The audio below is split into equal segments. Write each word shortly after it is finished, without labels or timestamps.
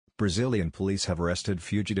Brazilian police have arrested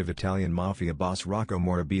fugitive Italian Mafia boss Rocco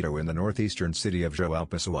Morabito in the northeastern city of João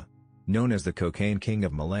Pessoa. Known as the cocaine king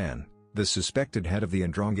of Milan, the suspected head of the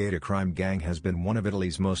Ndrangheta crime gang has been one of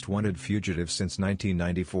Italy's most wanted fugitives since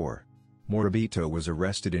 1994. Morabito was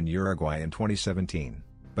arrested in Uruguay in 2017,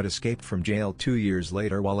 but escaped from jail 2 years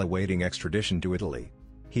later while awaiting extradition to Italy.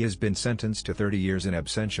 He has been sentenced to 30 years in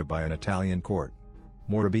absentia by an Italian court.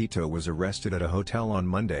 Morabito was arrested at a hotel on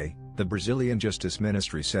Monday, the Brazilian Justice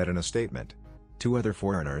Ministry said in a statement. 2 other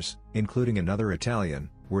foreigners, including another Italian,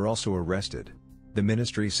 were also arrested. The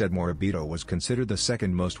ministry said Morabito was considered the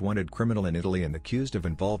second most wanted criminal in Italy and accused of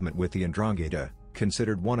involvement with the Ndrangheta,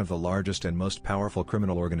 considered one of the largest and most powerful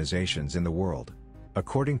criminal organizations in the world.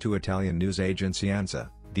 According to Italian news agency Ansa,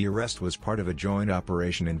 the arrest was part of a joint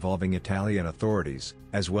operation involving Italian authorities,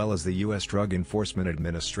 as well as the U.S. Drug Enforcement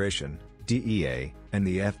Administration, DEA, and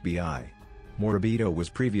the FBI. Morabito was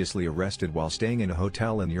previously arrested while staying in a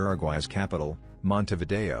hotel in Uruguay's capital,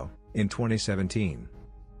 Montevideo, in 2017.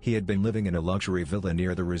 He had been living in a luxury villa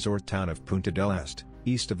near the resort town of Punta del Este,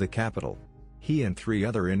 east of the capital. He and 3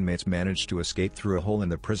 other inmates managed to escape through a hole in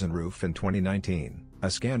the prison roof in 2019,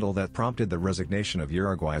 a scandal that prompted the resignation of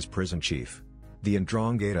Uruguay's prison chief. The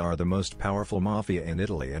Ndrangheta are the most powerful mafia in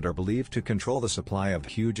Italy and are believed to control the supply of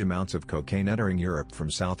huge amounts of cocaine entering Europe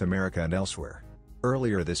from South America and elsewhere.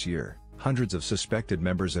 Earlier this year, hundreds of suspected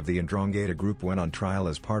members of the Ndrangheta group went on trial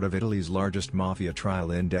as part of Italy's largest mafia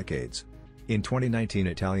trial in decades. In 2019,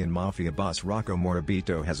 Italian mafia boss Rocco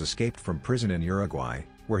Morabito has escaped from prison in Uruguay,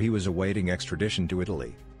 where he was awaiting extradition to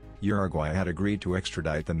Italy. Uruguay had agreed to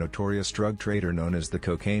extradite the notorious drug trader known as the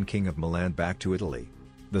cocaine king of Milan back to Italy.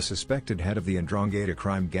 The suspected head of the Ndrangheta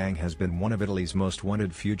crime gang has been one of Italy's most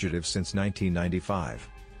wanted fugitives since 1995.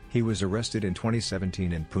 He was arrested in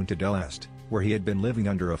 2017 in Punta del Este, where he had been living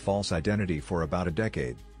under a false identity for about a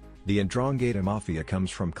decade. The Ndrangheta mafia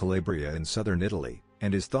comes from Calabria in southern Italy,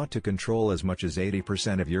 and is thought to control as much as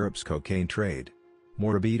 80% of Europe's cocaine trade.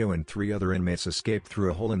 Morabito and 3 other inmates escaped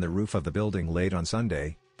through a hole in the roof of the building late on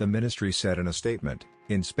Sunday, the ministry said in a statement,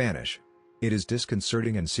 in Spanish. It is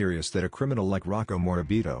disconcerting and serious that a criminal like Rocco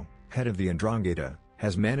Morabito, head of the Ndrangheta,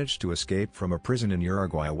 has managed to escape from a prison in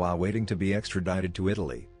Uruguay while waiting to be extradited to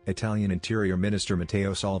Italy, Italian Interior Minister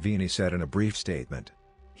Matteo Salvini said in a brief statement.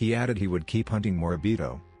 He added he would keep hunting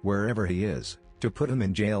Morabito, wherever he is, to put him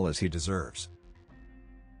in jail as he deserves.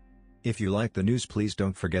 If you like the news, please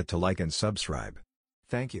don't forget to like and subscribe.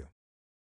 Thank you.